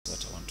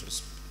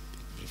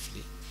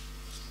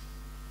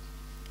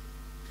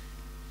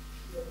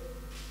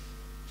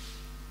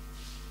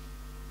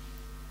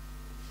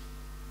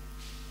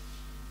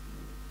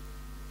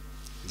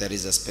there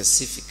is a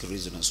specific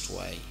reason as to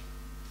why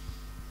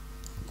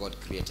God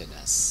created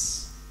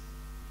us,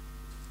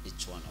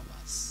 each one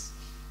of us.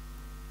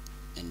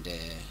 And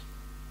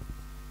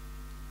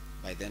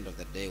by the end of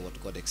the day,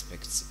 what God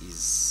expects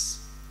is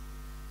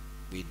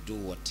we do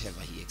whatever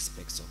he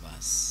expects of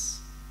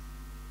us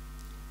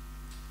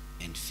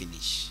and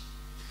finish.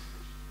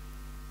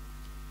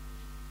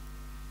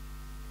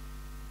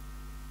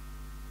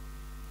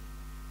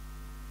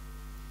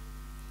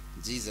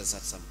 Jesus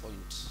at some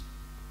point,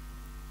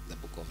 the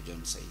book of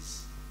John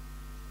says,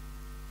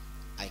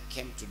 I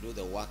came to do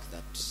the work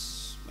that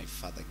my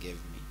Father gave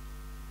me,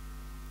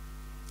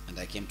 and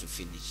I came to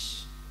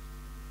finish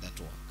that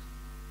work.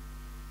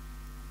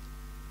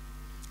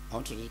 I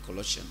want to read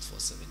Colossians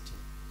 4:17.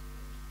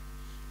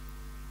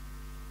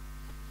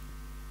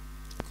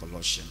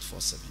 Colossians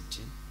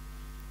 4:17.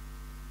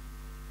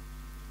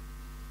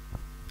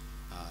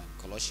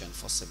 Colossians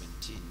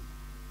 4:17.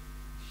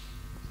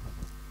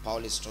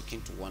 Paul is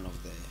talking to one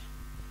of the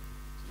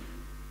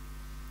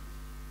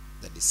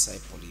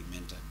disciple he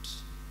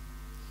mentored.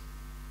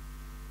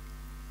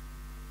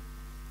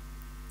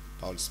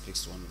 Paul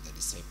speaks to one of the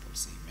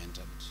disciples he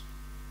mentored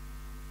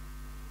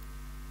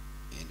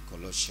in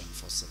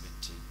Colossians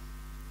 4:17.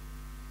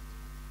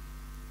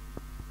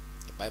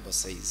 The Bible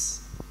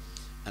says,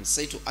 and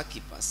say to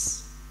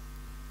Archippus,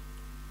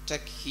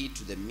 take heed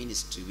to the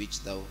ministry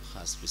which thou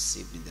hast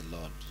received in the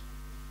Lord,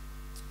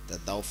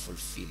 that thou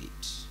fulfill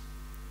it.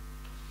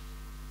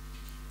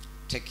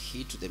 Take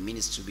heed to the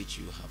ministry which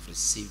you have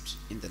received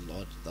in the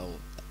Lord,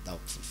 that thou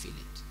fulfill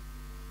it.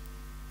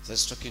 So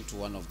he's talking to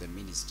one of the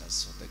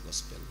ministers of the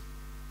gospel.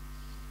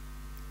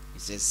 He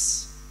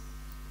says,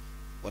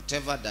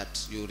 whatever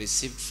that you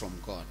received from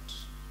God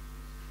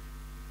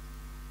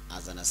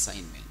as an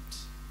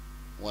assignment,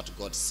 what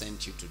God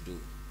sent you to do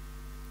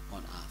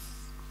on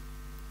earth,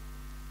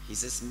 he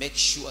says, make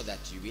sure that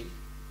you will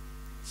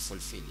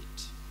fulfill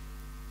it.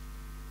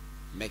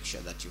 Make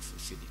sure that you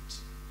fulfill it.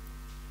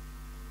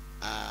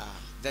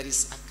 There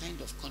is a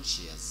kind of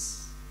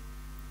conscience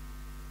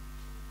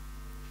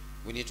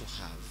we need to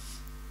have,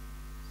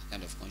 a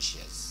kind of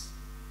conscience,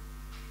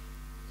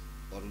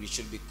 or we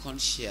should be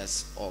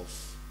conscious of,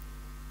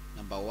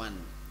 number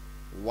one,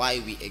 why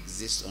we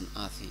exist on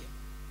earth here.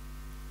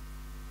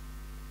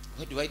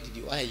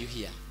 Why are you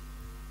here?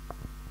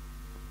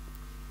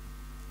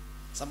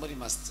 Somebody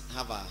must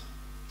have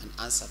an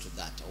answer to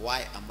that.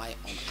 Why am I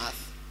on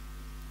earth?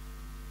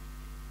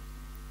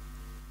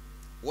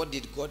 What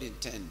did God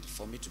intend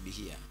for me to be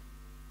here?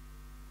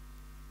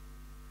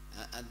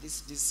 And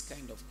this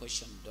kind of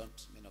question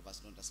many of us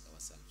don't ask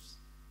ourselves.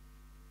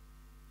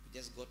 We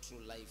just go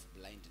through life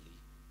blindly,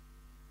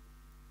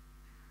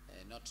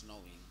 not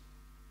knowing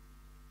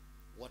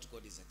what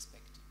God is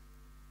expecting.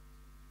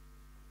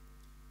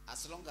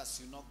 As long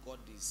as you know God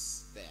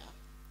is there,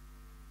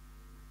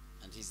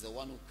 and he's the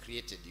one who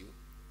created you,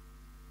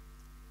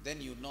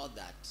 then you know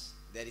that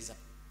there is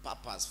a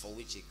purpose for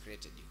which he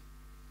created you.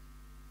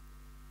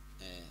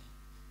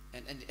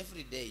 And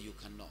every day you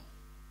can know.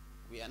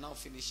 We are now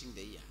finishing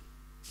the year.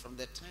 From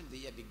the time the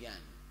year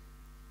began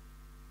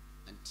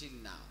until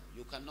now,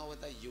 you can know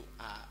whether you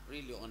are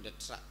really on the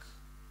track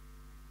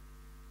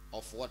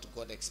of what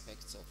God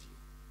expects of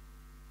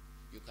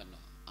you. You can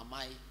know.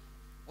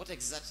 What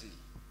exactly?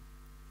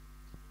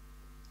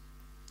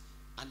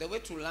 And the way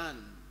to learn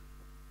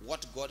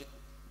what God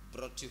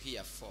brought you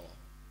here for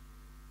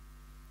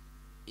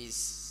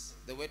is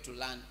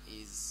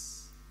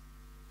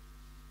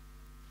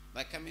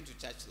by coming to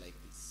church like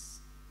this.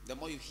 The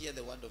more you hear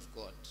the word of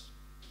God,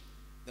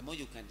 the more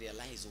you can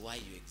realize why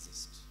you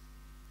exist.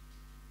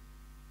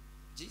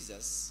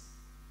 Jesus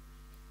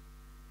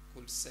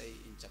could say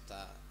in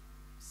chapter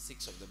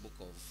 6 of the book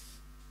of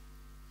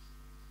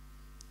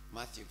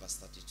Matthew verse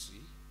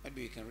 33,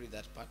 maybe we can read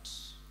that part,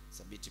 it's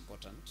a bit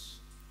important.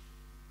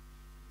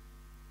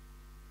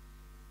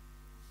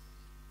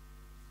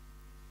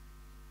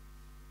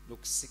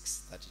 Luke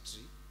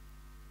 6:33.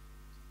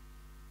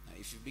 Now,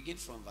 if you begin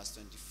from verse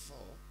 24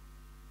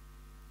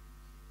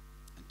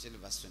 until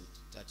verse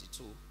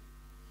 32,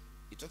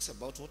 it talks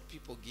about what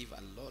people give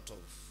a lot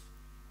of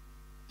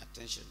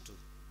attention to.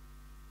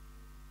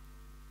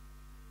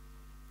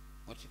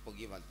 What people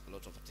give a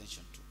lot of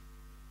attention to.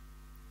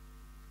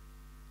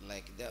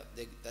 Like the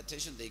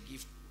attention they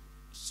give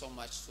so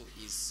much to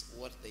is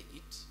what they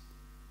eat,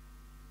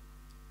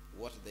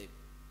 what they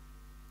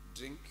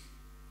drink,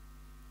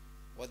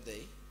 what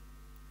they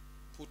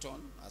put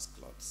on as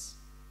clothes.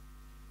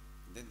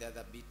 And then the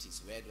other bit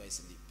is, where do I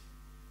sleep?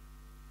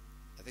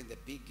 I think the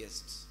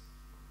biggest.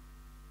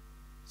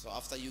 So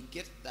after you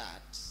get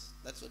that,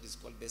 that's what is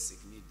called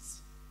basic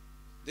needs.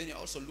 Then you're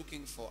also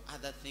looking for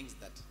other things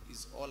that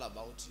is all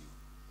about you.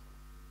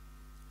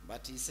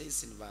 But he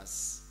says in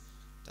verse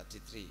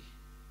 33,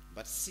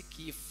 but seek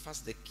ye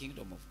first the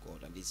kingdom of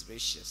God and his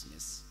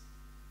righteousness,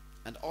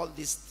 and all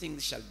these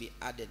things shall be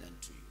added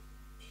unto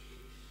you.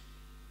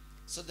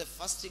 So the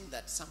first thing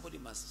that somebody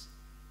must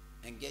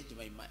engage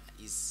my mind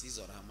is his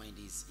or her mind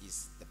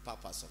is the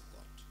purpose of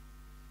God,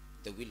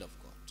 the will of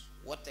God.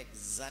 What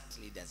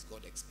exactly does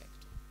God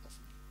expect of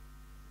me?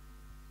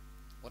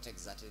 what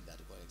exactly that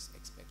God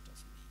expects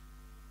of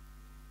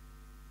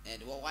me.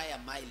 And why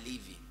am I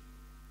living?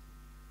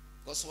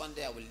 Because one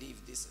day I will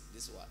leave this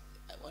world.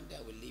 One day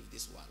I will leave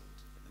this world.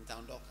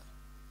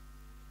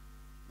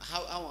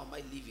 How am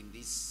I living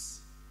this?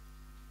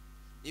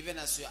 Even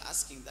as you're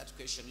asking that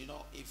question,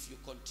 if you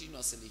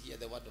continuously hear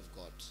the word of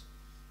God,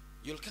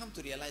 you'll come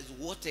to realize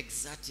what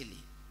exactly,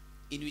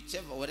 in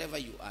whatever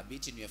you are, be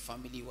it in your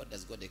family, what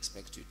does God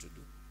expect you to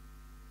do?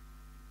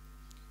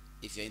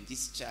 If you're in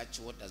this church,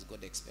 what does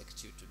God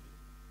expect you to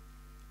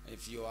do?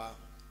 If you are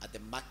at the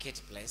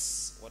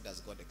marketplace, what does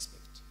God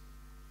expect?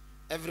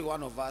 Every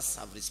one of us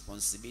have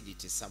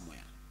responsibility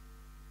somewhere.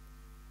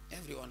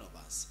 Every one of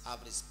us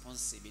have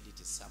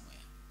responsibility somewhere.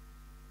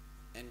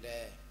 And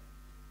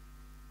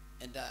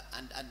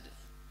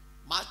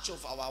much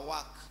of our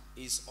work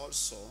is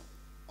also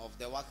of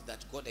the work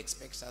that God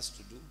expects us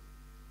to do.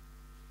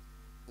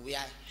 We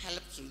are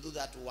helped to do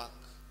that work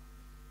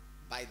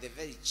by the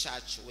very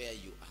church where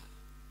you are.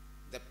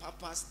 The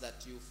purpose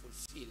that you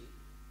fulfill,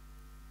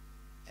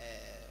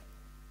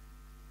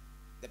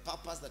 the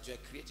purpose that you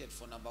are created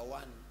for, number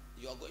one,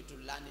 you are going to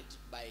learn it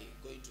by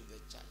going to the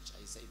church.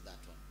 I said that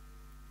one.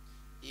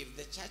 If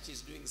the church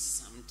is doing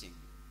something,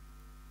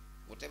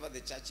 whatever the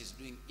church is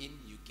doing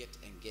you get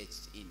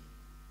engaged in.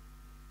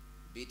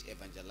 Be it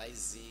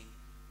evangelizing,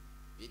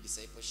 be it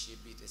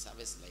discipleship, be it a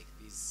service like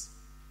this.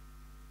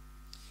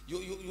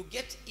 You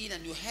get in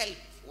and you help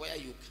where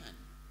you can.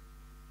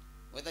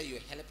 Whether you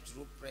help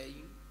through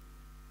praying,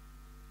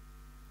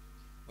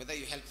 whether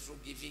you help through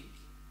giving,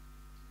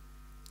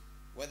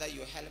 whether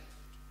you help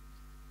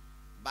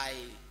by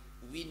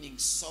winning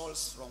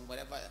souls from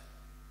wherever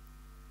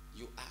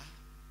you are.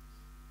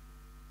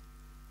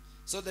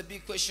 So the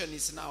big question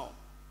is now,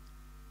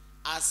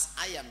 as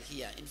I am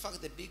here, in fact,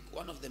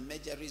 one of the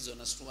major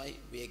reasons as to why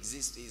we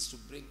exist is to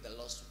bring the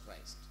lost to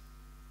Christ.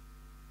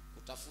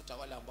 Kutafuta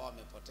wale ambao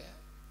wamepotea,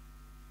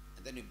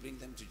 and then we bring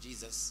them to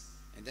Jesus,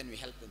 and then we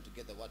help them to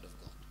get the word of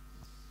God.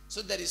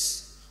 So there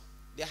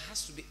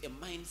has to be a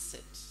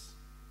mindset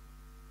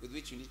with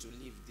which you need to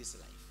live this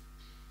life.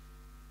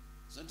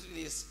 It's not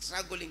really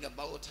struggling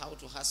about how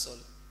to hustle.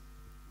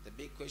 The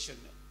big question,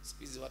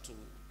 sikizi watu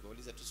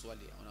kuuliza tu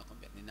swali,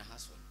 wanakwambia nina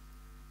hustle.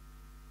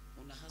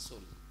 Una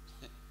hustle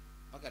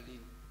mpaka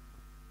lini?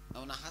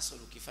 Na una hustle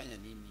ukifanya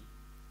nini?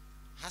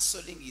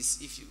 Hustling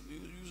is, if you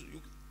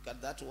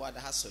got that word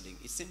hustling,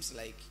 it seems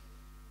like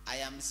I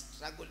am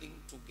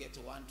struggling to get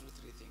 1, 2,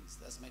 3 things.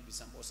 That might be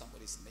what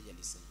somebody is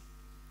majorly saying.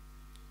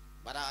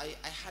 But I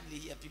hardly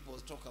hear people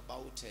talk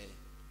about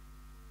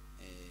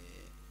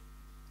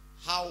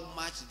how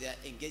much they are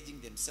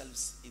engaging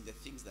themselves in the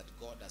things that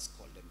God has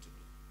called them to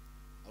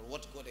do, or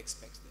what God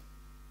expects them.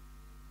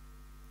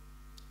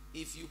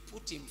 If you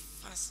put him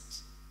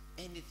first,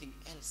 anything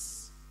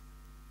else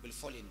will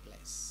fall in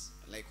place,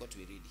 like what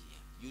we read here.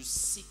 You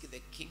seek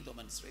the kingdom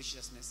and its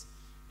righteousness,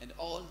 and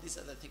all these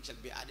other things shall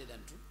be added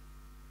unto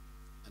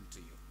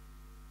you.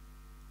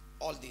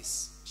 All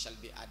this shall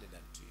be added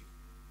unto you.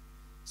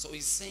 So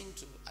he's saying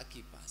to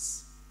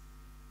Archippus,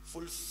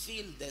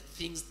 fulfill the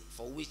things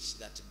for which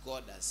that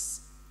God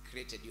has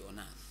created you on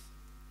earth.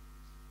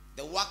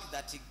 The work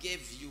that he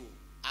gave you,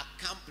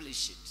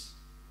 accomplish it.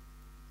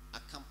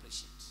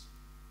 Accomplish it.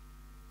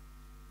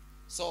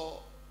 So,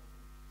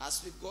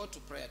 as we go to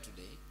prayer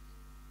today,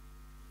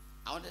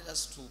 I wanted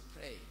us to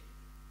pray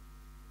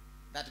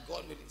that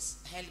God will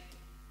help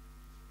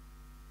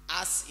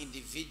us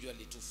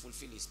individually to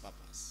fulfill his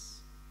purpose.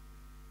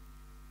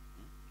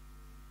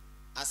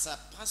 As a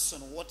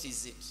person, what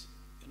is it?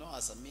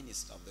 As a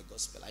minister of the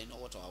gospel, I know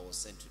what I was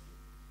sent to do.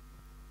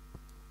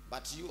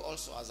 But you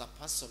also, as a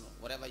person,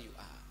 whatever you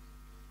are,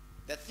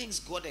 the things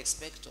God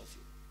expects of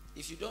you,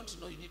 if you don't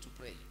know, you need to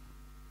pray.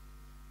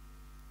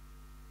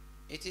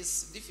 It's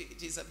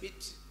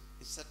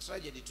a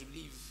tragedy to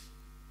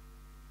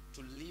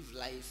live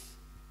life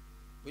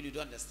when you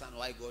don't understand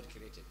why God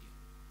created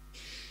you.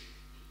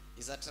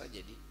 It's a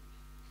tragedy.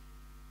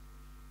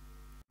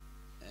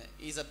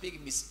 It's a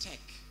big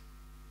mistake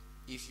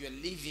if you're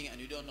living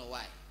and you don't know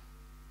why.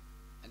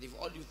 And if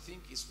all you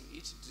think is to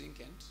eat, drink,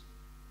 and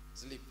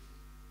sleep.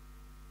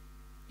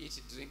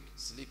 Eat, drink,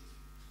 sleep.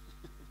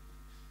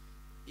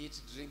 Eat,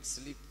 drink,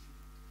 sleep.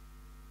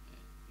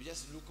 You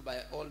just look by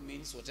all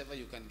means, whatever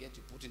you can get,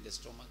 you put in the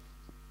stomach.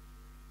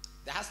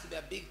 There has to be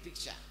a big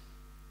picture.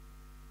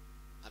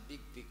 A big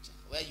picture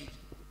where you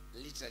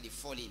literally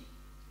fall in.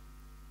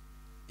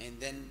 And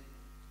then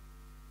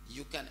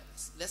you can,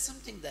 there's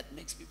something that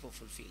makes people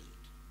fulfilled.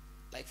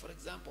 Like, for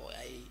example,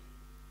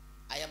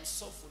 I am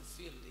so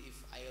fulfilled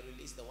if I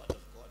release the word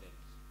of God,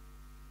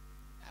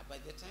 and by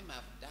the time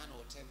I've done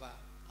whatever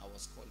I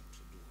was called to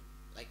do,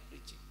 like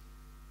preaching,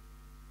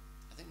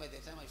 I think by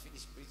the time I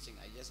finish preaching,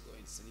 I just go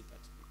and sleep.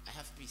 I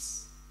have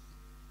peace.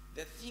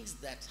 The things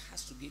that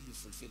has to give you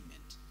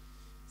fulfillment.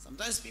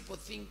 Sometimes people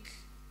think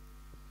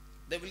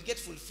they will get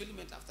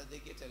fulfillment after they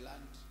get a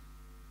land,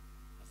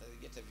 after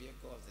they get a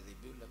vehicle, after they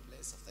build a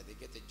place, after they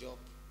get a job.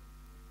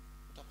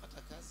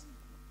 Utapata kazi,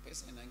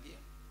 pesa inaingia.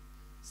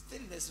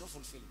 Still there's no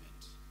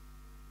fulfillment.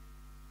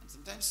 And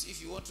Sometimes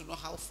if you want to know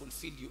how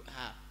fulfilled you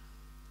are,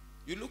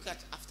 you look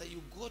at after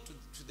you go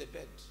to the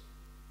bed,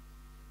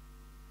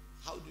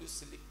 how do you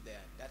sleep there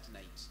that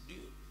night?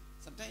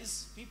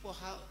 Sometimes people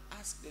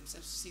ask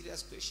themselves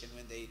serious question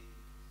when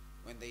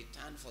they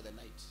turn for the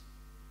night,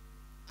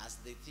 as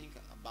they think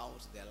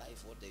about their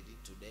life, what they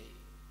did today,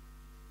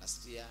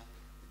 last year,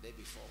 the day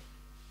before.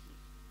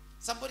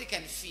 Somebody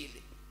can feel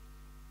it.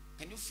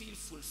 Can you feel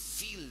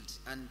fulfilled?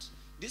 And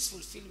this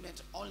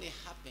fulfillment only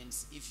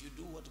happens if you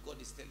do what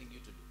God is telling you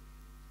to do.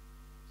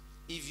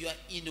 If you are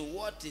in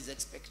what is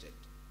expected.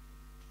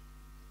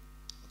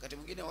 Wakati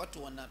mwingine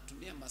watu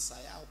wanatumia masaa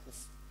yao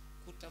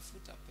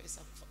kutafuta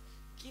pesa,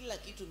 kila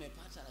kitu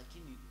umepata,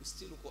 lakini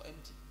still uko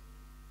empty.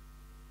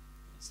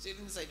 Still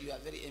inside you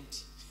are very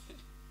empty.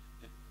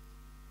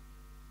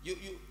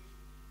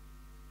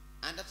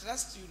 And at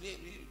last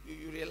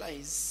you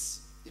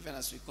realize, even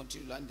as we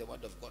continue to learn the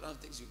word of God, one of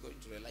the things you're going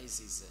to realize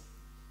is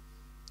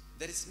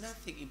there is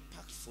nothing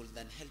impactful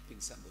than helping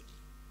somebody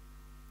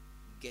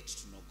get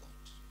to know God.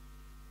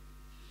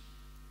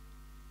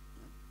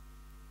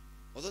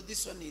 Although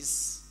this one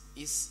is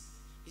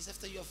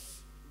after you have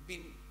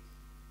been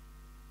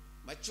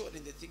matured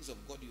in the things of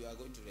God, you are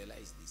going to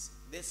realize this.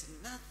 There's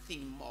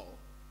nothing more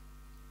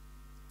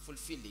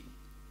fulfilling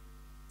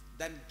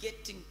than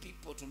getting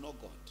people to know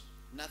God.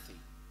 Nothing.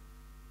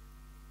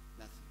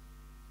 Nothing.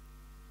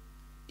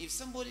 If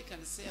somebody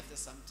can say after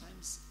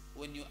sometimes,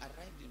 when you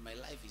arrived in my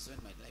life is when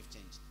my life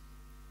changed.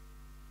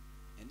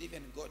 And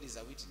even God is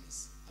a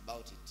witness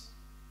about it.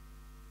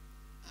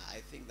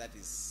 I think that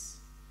is,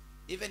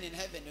 even in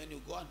heaven, when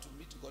you go on to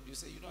meet God, you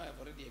say, you know, I have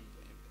already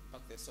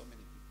impacted so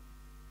many people.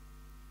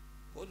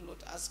 God will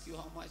not ask you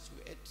how much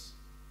you ate,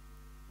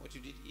 what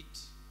you did eat,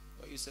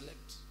 where you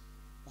slept,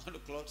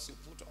 what clothes you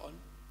put on,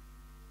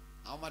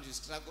 how much you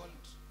struggled.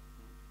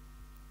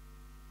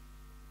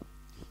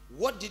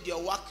 What did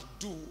your work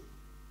do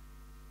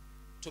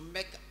to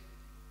make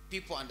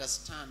people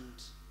understand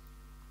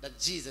that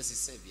Jesus is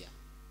Savior?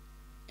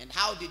 And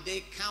how did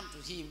they come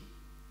to him?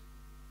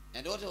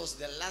 And what was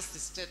the last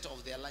state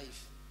of their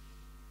life?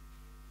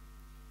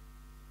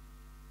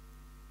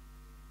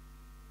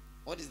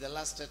 What is the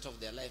last state of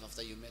their life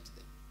after you met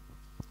them?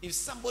 If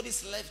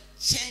somebody's life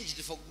changed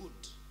for good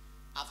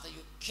after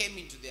you came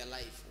into their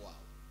life, wow.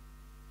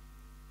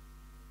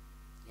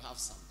 You have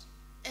something.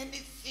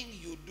 Anything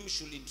you do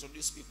should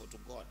introduce people to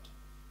God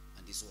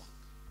and his work.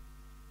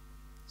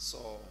 So,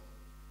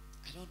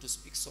 I don't want to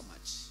speak so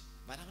much,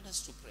 but I want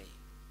us to pray.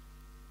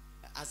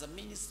 As a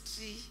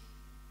ministry,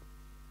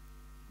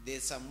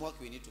 there's some work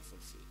we need to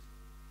fulfill.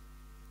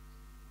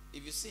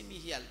 If you see me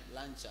here at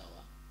lunch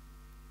hour,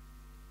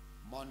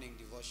 morning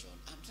devotion,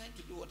 I'm trying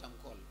to do what I'm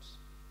called.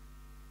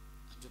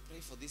 I'm to pray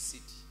for this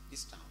city,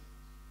 this town.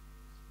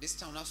 This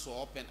town has to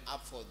open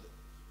up for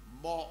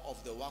more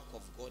of the work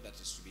of God that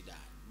is to be done.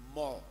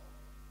 More.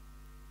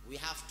 We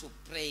have to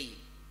pray.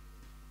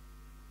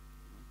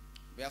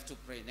 We have to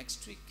pray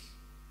next week.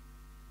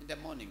 In the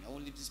morning, I will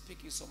be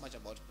speaking so much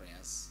about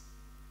prayers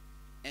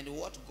and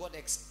what God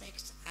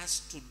expects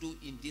us to do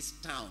in this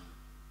town.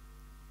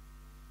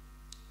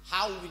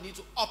 How we need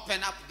to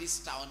open up this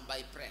town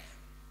by prayer.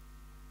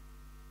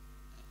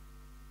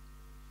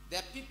 There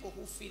are people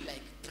who feel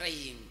like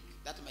praying.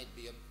 That might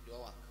be your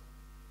work.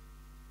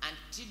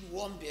 Until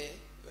wombe,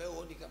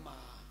 wewe ni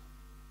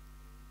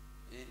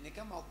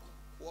kama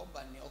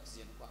kuomba ni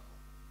oxygen kwako.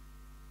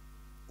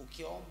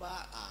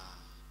 Ukiomba,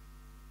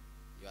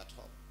 you're at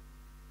home.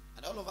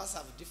 And all of us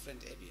have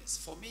different areas.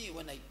 For me,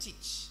 when I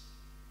teach,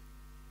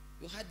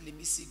 you hardly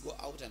me see go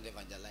out and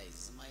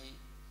evangelize.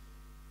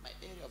 My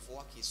area of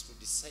work is to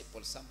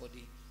disciple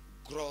somebody,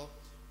 grow,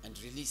 and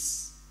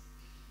release.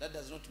 That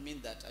does not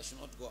mean that I should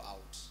not go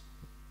out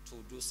to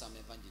do some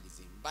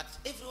evangelism. But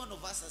every one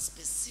of us has a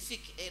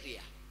specific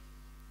area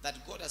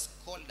that God has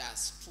called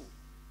us to.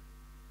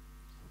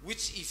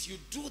 Which if you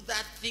do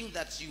that thing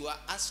that you are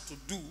asked to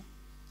do,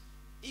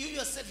 you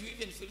yourself, you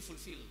even feel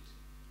fulfilled.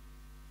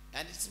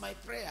 And it's my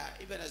prayer,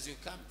 even as you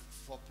come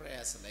for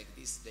prayers like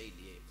this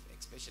daily,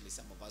 especially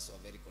some of us who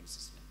are very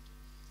consistent,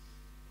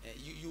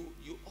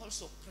 you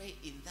also pray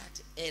in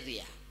that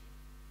area.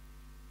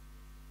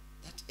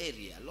 That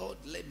area, Lord,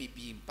 let me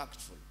be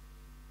impactful.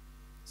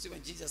 See,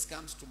 when Jesus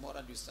comes tomorrow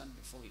and you stand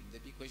before him, the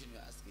big question you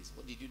ask is,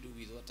 what did you do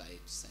with what I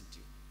sent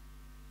you?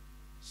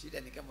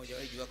 Shida ni kama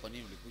hujawahi jua kwa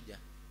nini ulikuja.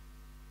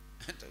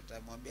 Hata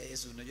utamwambia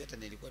Yesu, unajua hata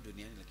nilikuwa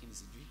duniani lakini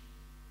sijui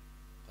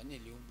kwa nini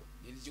niliumbwa.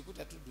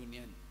 Nilijikuta tu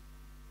duniani.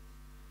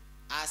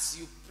 As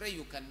you pray,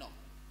 you can know.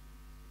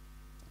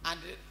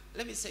 And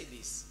let me say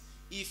this.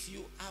 If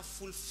you are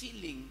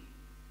fulfilling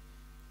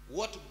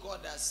what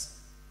God has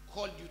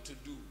called you to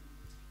do,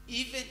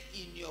 even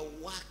in your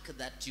work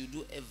that you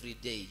do every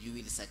day, you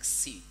will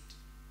succeed.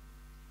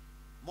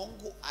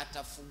 Mungu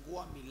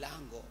atafungua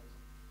milango.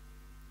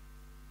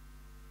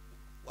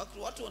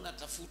 Watu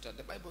wanatafuta.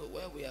 The Bible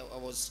where I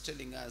was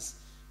telling us,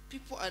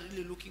 people are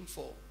really looking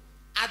for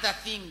other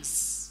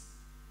things.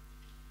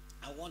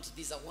 I want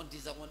this, I want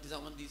this, I want this, I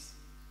want this.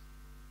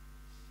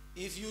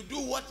 If you do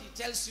what he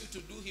tells you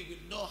to do, he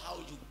will know how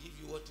to give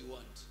you what you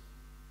want.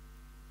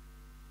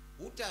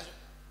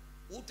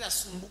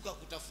 utasumbuka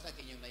kutafuta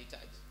kenye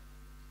unahitaji.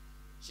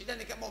 Shida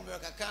ni kama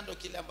umeweka kando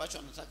kile ambacho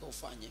anataka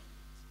ufanye,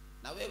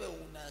 na wewe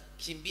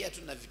unakimbia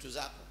tu na vitu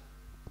zako,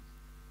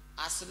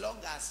 as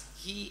long as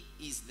he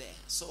is there.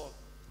 So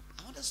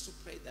I want us to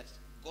pray that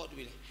God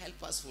will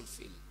help us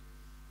fulfill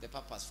the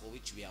purpose for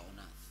which we are on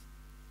earth.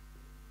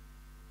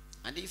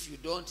 And if you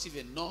don't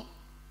even know,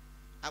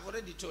 I've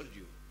already told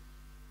you,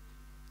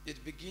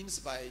 it begins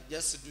by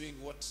just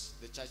doing what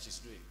the church is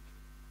doing.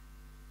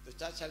 The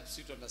church helps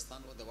you to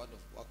understand what the work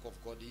of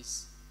God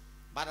is.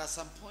 But at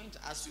some point,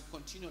 as you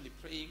continually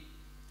praying,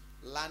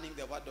 learning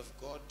the word of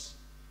God,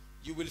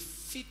 you will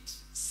fit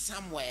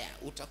somewhere.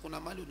 Utakuna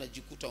mali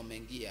unajikuta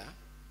umeingia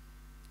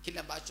kile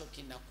ambacho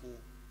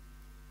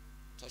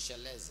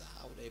kinakutosheleza.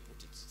 How do I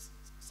put it?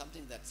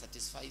 Something that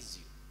satisfies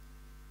you.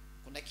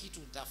 Kuna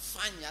kitu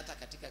utafanya hata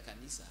katika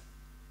kanisa,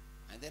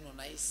 and then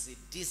unahisi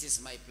this is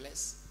my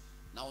place,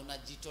 na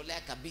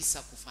unajitolea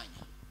kabisa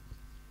kufanya.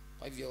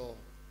 Kwa hivyo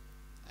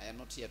I am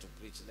not here to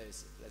preach.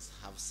 Let's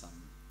have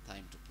some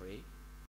time to pray.